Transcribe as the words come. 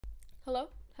Hello?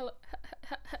 Hello?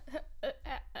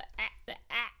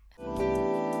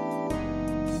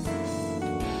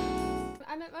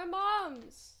 I'm at my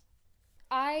mom's.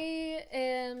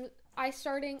 I'm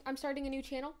starting a new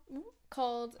channel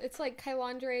called, it's like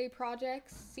Kyleaundreh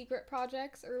Projects, Secret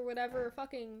Projects, or whatever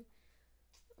fucking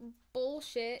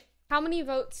bullshit. How many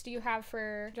votes do you have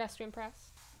for Dress to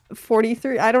Impress?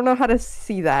 43. I don't know how to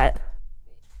see that.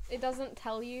 It doesn't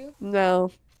tell you?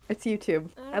 No. It's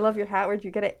YouTube. I love your hat. Where'd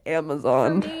you get it?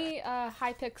 Amazon. For me,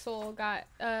 Hypixel got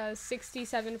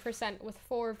 67% with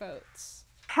 4 votes.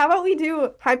 How about we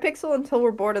do Hypixel until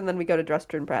we're bored and then we go to Dress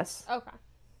to Impress? Okay.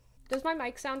 Does my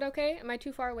mic sound okay? Am I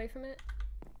too far away from it?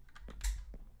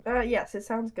 Yes, it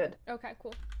sounds good. Okay,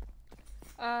 cool.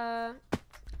 I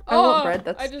want bread.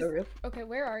 That's so real. Okay,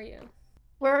 where are you?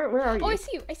 Where are you? Oh, I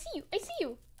see you. I see you. I see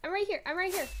you. I'm right here. I'm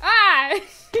right here. Ah!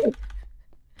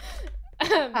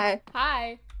 Hi.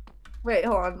 Hi. Wait,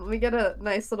 hold on. Let me get a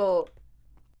nice little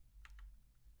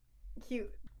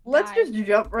cute. Let's just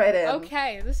jump right in.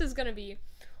 Okay, this is gonna be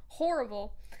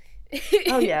horrible.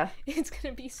 Oh yeah. It's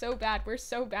gonna be so bad. We're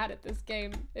so bad at this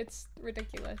game. It's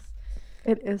ridiculous.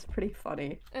 It is pretty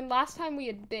funny. And last time we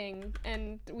had Bing,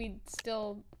 and we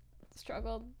still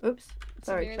struggled. Oops.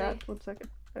 Sorry, severely. chat. 1 second.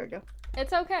 There we go.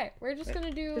 It's okay. We're just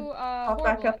gonna do Pop horrible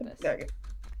back up. at this. There we go.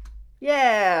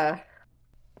 Yeah.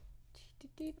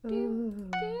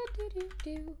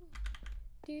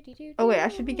 Oh wait, I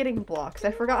should be getting blocks. I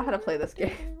forgot how to play this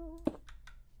game.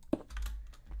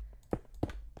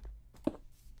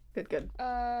 Good.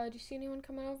 Do you see anyone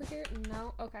coming over here?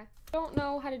 No? Okay. Don't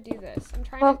know how to do this. I'm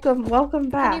trying Welcome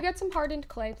back. Can you get some hardened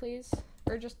clay, please?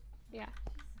 Or just, yeah.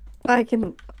 I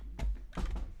can...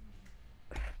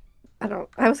 I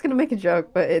was gonna make a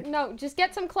joke, but it... No, just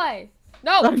get some clay.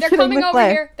 No, I'm they're getting coming the over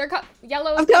clay. here.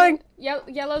 Yellow's I'm coming.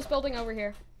 Yellow's building over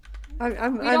here. We We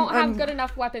don't have good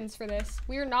enough weapons for this.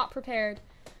 We are not prepared.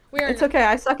 It's okay.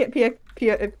 I suck at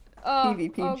PvP. Oh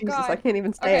Jesus, God. I can't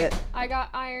even say it. I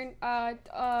got iron.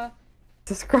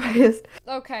 Jesus Christ.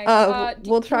 Okay.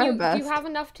 We'll try our best. Do you have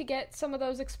enough to get some of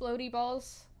those explodey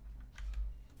balls?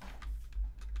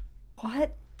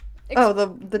 What? The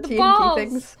TNT balls.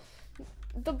 things?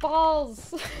 The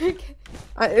balls.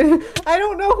 I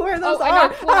don't know where those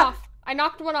are. I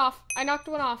knocked one off. I knocked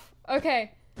one off.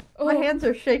 Okay. Oh, my hands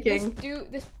are shaking.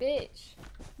 This bitch.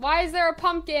 Why is there a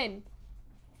pumpkin?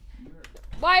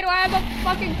 Why do I have a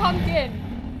fucking pumpkin?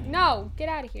 No, get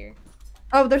out of here.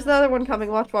 Oh, there's another one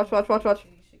coming. Watch.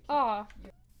 Aw.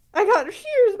 I got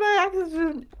shears by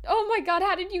accident. Oh my God,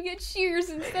 how did you get shears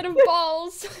instead of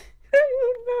balls? I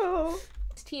don't know.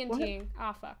 It's TNTing.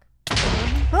 Ah, fuck.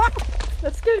 Ah,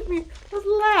 that scared me. That was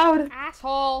loud.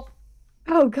 Asshole.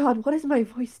 Oh God, what is my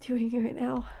voice doing right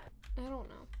now? I don't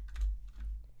know.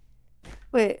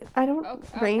 Wait, I don't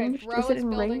range. Bro Is it is in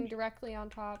building range? directly on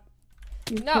top.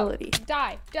 Utility. No,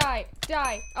 die.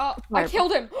 Oh, I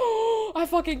killed him. I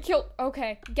fucking killed.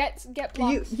 Okay, get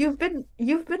blocks. You've been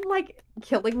like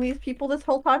killing these people this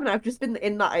whole time, and I've just been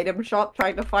in the item shop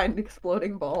trying to find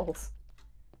exploding balls.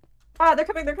 Ah, they're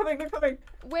coming.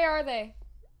 Where are they?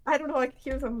 I don't know. I can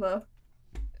hear them though.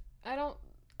 I don't.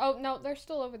 Oh no, they're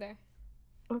still over there.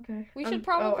 Okay. We should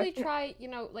probably try,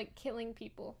 like killing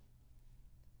people.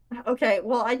 Okay.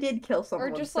 Well, I did kill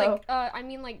someone. Or just so...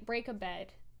 like break a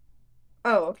bed.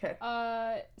 Oh, okay.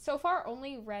 So far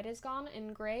only red is gone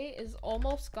and gray is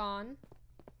almost gone.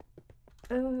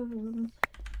 Oh,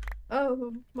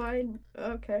 mine.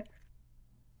 Okay.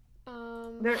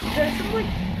 There's some like.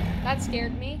 That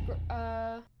scared me.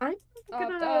 I'm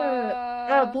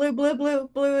gonna.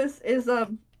 Blue is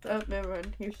Oh, never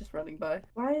mind. He was just running by.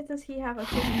 Why does he have a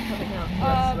thing coming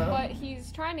out? But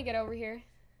he's trying to get over here.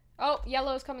 Oh,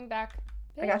 yellow's coming back.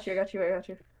 I got you. That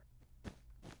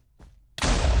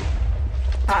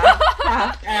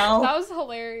was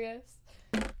hilarious.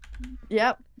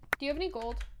 Yep. Do you have any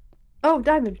gold? Oh,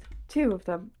 diamond. 2 of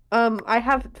them. I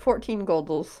have 14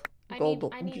 goldals. I need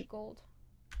gold.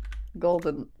 Gold.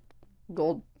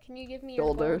 Can you give me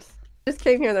your gold? Just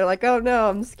came here. They're like, oh no,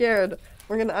 I'm scared.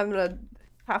 I'm gonna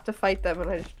have to fight them, and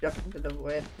I just jumped into the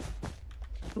void.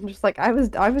 I'm just like, I was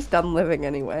done living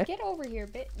anyway. Get over here,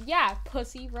 yeah,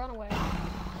 pussy, run away.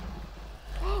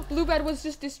 Blue bed was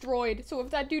just destroyed, so if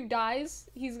that dude dies,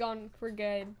 he's gone for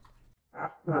good.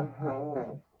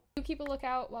 You keep a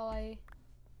lookout while I...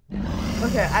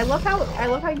 Okay, I love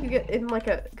how you get in like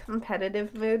a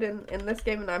competitive mood in this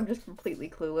game, and I'm just completely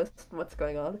clueless on what's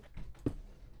going on.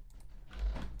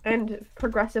 And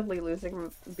progressively losing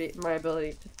my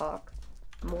ability to talk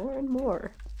more and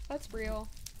more. That's real.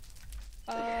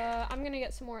 I'm gonna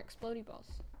get some more explodey balls.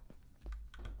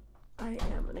 I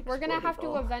am an explodey We're gonna have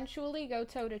ball. to eventually go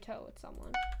toe-to-toe with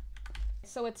someone.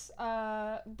 So it's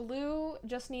blue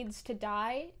just needs to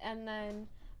die, and then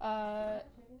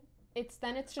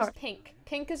it's just pink.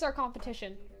 Pink is our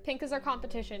competition. Pink is our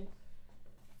competition.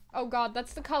 Oh god,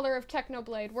 that's the color of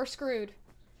Technoblade. We're screwed.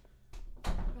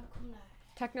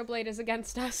 Technoblade is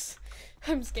against us.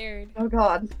 I'm scared. Oh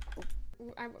god.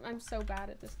 I'm so bad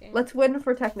at this game. Let's win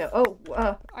for Techno.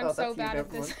 I'm so bad at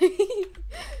this.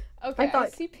 Okay, I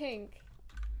see pink.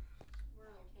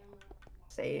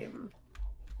 Same.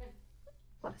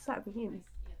 What does that mean?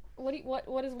 What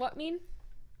does what mean?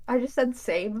 I just said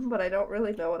same, but I don't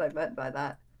really know what I meant by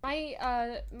that.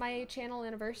 My channel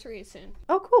anniversary is soon.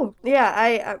 Oh, cool.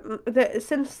 Yeah,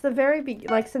 since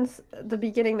the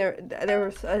beginning, there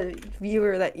was a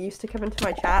viewer that used to come into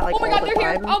my chat like oh my all god, the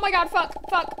they're time. here! Oh my god,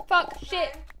 fuck,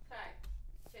 shit!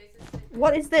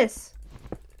 What is this?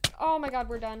 Oh my god,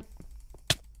 we're done.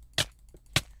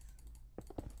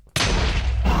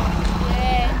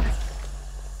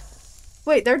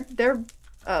 Wait, they're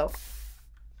oh.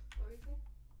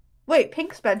 Wait,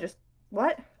 Pink's bed just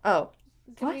what? Oh.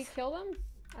 Did we kill them?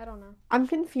 I don't know. I'm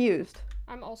confused.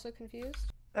 I'm also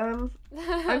confused. I'm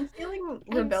feeling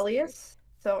rebellious,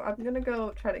 so I'm gonna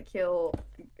go try to kill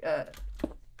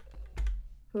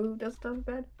who does the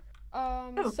bed?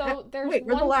 So there's wait,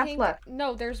 we're the last pink left.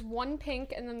 No, there's one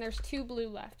pink and then there's 2 blue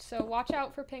left. So watch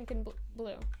out for pink and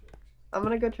blue. I'm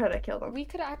gonna go try to kill them. We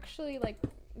could actually like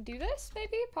do this,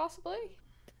 maybe, possibly.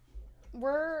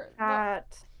 We're the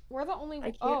only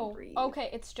breathe. Okay,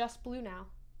 it's just blue now.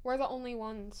 We're the only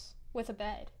ones with a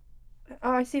bed.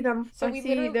 Oh, I see them. So I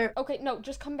see they're okay. No,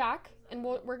 just come back, and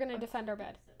we're gonna defend our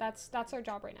bed. That's our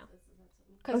job right now.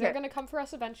 Because they're gonna come for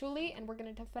us eventually, and we're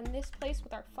gonna defend this place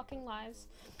with our fucking lives.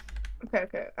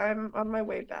 Okay. I'm on my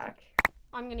way back.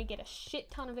 I'm gonna get a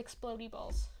shit ton of explodey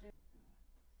balls.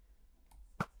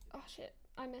 Oh shit,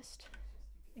 I missed.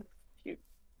 Shoot.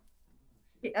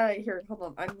 Here,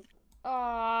 hold on.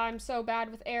 I'm so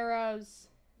bad with arrows.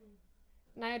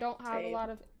 And I don't have a lot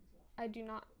of. I do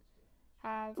not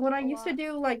have. When I used to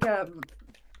do like Oh,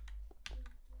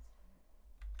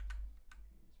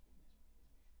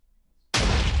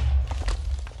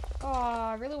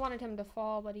 I really wanted him to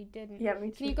fall, but he didn't. Yeah, me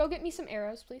too. Can you go get me some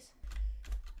arrows, please?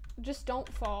 Just don't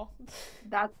fall.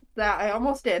 That I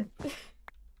almost did.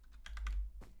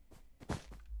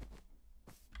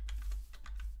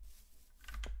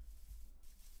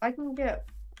 I can get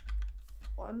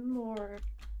one more.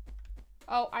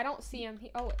 Oh, I don't see him.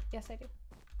 Oh, yes, I do.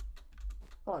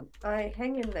 Hold on. I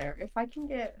hang in there. If I can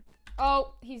get.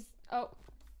 Oh, he's. Oh.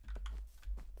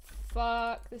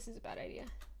 Fuck. This is a bad idea.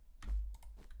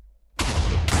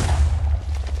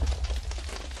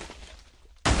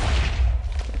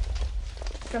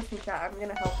 Trust me, chat. I'm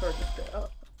gonna help her just to.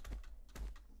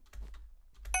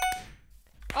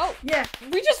 Oh, yeah.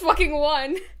 We just fucking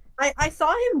won. I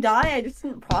saw him die. I just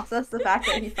didn't process the fact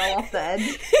that he fell off the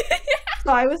edge.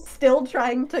 So I was still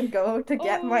trying to go to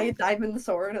get my diamond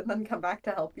sword and then come back to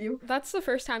help you. That's the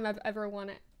first time I've ever won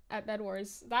it at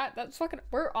Bedwars. That's fucking.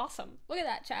 We're awesome. Look at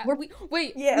that, chat. We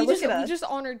just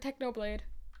honored Technoblade.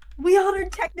 We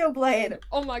honored Technoblade.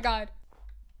 Oh my god.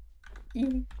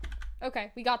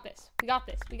 Okay, we got this. We got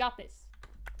this.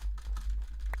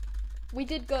 We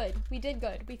did good. We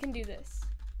can do this.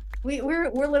 We're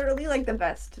literally like the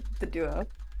best, the duo.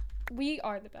 We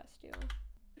are the best duo.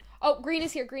 Oh, green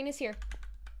is here.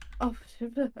 Oh,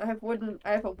 I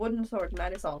have a wooden sword, and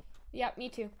that is all. Yeah, me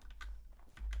too.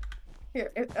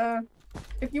 Here,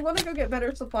 if you want to go get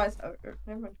better supplies,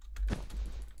 never mind.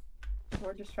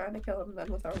 We're just trying to kill him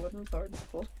then with our wooden swords.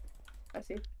 Cool. I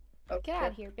see. Oh, get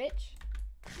out of here, bitch.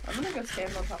 I'm gonna go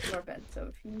stand on top of our bed.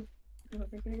 So if you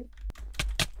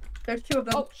there's 2 of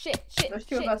them. Oh shit! There's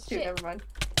 2 of us too. Never mind.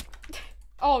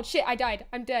 Oh shit! I died.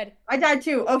 I'm dead. I died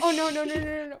too. Oh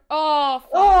no! Oh. Fuck.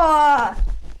 Oh.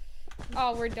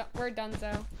 Oh, we're done,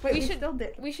 though. Wait,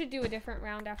 we should do a different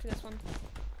round after this one.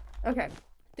 Okay.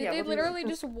 Did they literally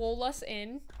just wool us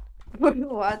in? What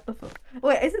the fuck?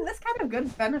 Wait, isn't this kind of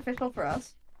good, beneficial for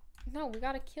us? No, we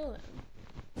gotta kill them.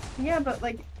 Yeah, but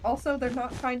like, also they're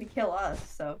not trying to kill us,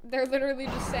 so. They're literally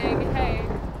just saying, hey,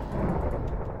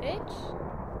 bitch.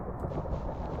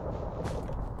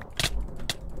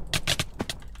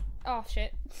 Oh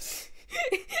shit.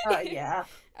 Yeah.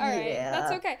 Alright, yeah.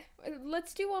 that's okay.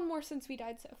 Let's do one more since we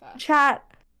died so fast. Chat.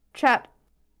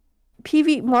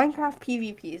 Minecraft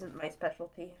PvP isn't my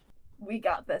specialty. We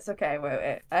got this. Okay,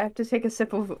 wait. I have to take a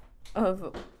sip of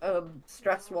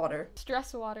stress water.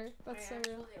 Stress water. That's so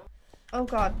real. Oh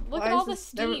god. Look at all the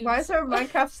Steves. Why is there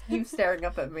Minecraft Steve staring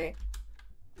up at me?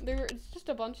 It's just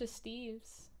a bunch of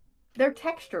Steves. They're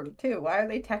textured too. Why are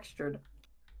they textured?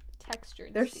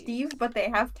 Textured. They're Steve, but they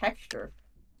have texture.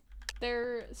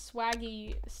 They're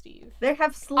swaggy Steve. They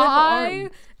have slip I arms.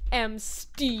 am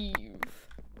Steve.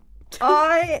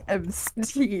 I am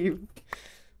Steve.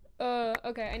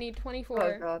 Okay, I need 24.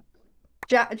 Oh god.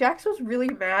 Jax was really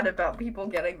mad about people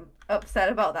getting upset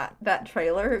about that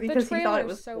trailer because he thought it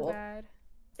was so cool. bad.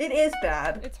 It is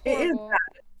bad. It's It is horrible. bad.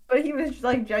 But he was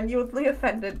like genuinely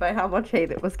offended by how much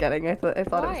hate it was getting. I thought Why? it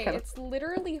was kind of... It's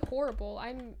literally horrible.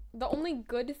 The only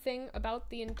good thing about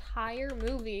the entire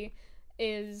movie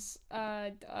is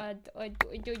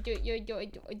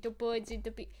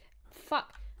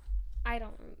fuck.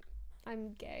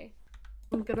 I'm gay.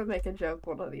 I'm gonna make a joke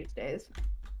one of these days.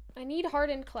 I need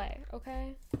hardened clay,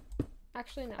 okay?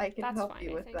 Actually, no. I can that's help fine,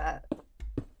 you I with think. that.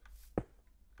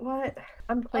 What?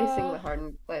 I'm placing the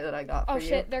hardened clay that I got for you. Oh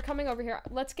shit, they're coming over here.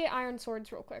 Let's get iron swords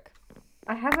real quick.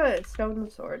 I have a stone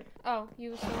sword. Oh,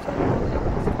 you have stone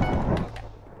sword? Okay.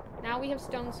 Now we have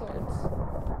stone swords.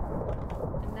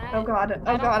 And that, Oh god,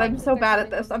 I'm so bad at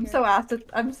this. I'm so ass at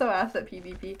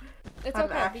PvP. It's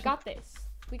okay, we got this.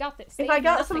 We got this. If I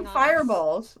got some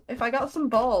fireballs, if I got some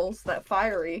balls that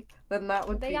fiery, then that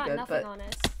would be good. They got nothing on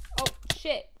us. Oh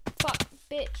shit. Fuck.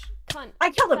 Bitch. Cunt. I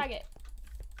killed him! Faggot.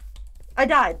 I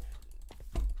died.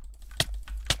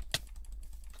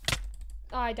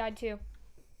 Oh, I died too.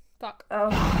 Fuck. Oh.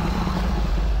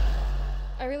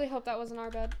 I really hope that wasn't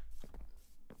our bed.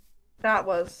 That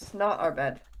was not our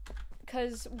bed.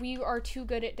 Because we are too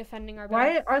good at defending our bed.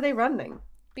 Why are they running?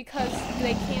 Because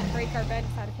they can't break our bed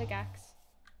without a pickaxe.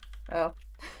 Oh.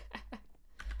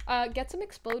 Get some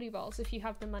explodey balls if you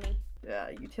have the money. Yeah,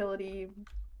 utility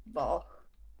ball.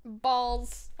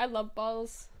 Balls. I love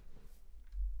balls.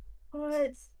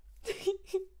 What?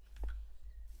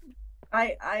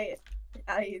 I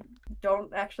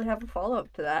don't actually have a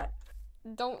follow-up to that.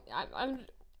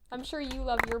 I'm sure you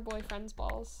love your boyfriend's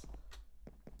balls.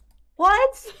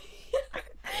 What?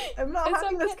 I'm not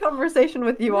having this conversation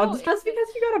with you on. Just because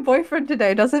you got a boyfriend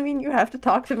today doesn't mean you have to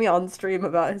talk to me on stream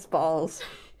about his balls.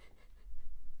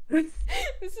 This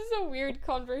is a weird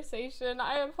conversation.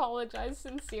 I apologize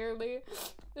sincerely.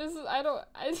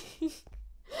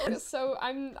 So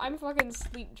I'm fucking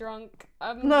sleep drunk.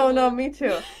 No, me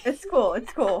too. It's cool.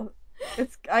 It's cool. Can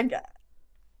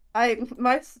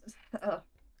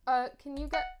you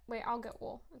get... Wait, I'll get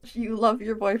wool. You love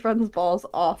your boyfriend's balls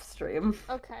off stream.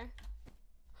 Okay.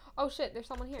 Oh shit, there's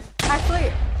someone here.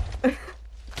 Actually...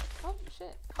 Oh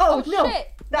shit. Oh no!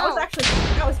 Shit. That was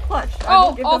clutch.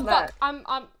 Oh, fuck. Fuck.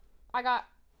 I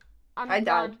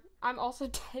died. I'm also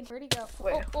dead. Where'd he go?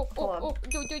 Wait, hold on.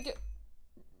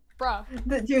 Bruh.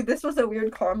 Dude, this was a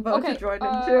weird combo Okay, to join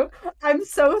into. I'm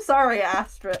so sorry, I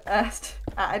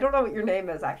don't know what your name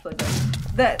is, actually, but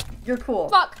that you're cool.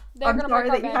 Fuck! I'm sorry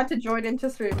that you had to join into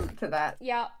stream to that.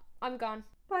 Yeah, I'm gone.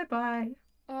 Bye-bye.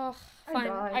 Ugh, fine.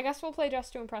 I guess we'll play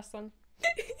Just to Impress then.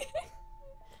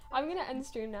 I'm gonna end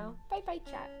stream now. Bye-bye,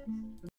 chat.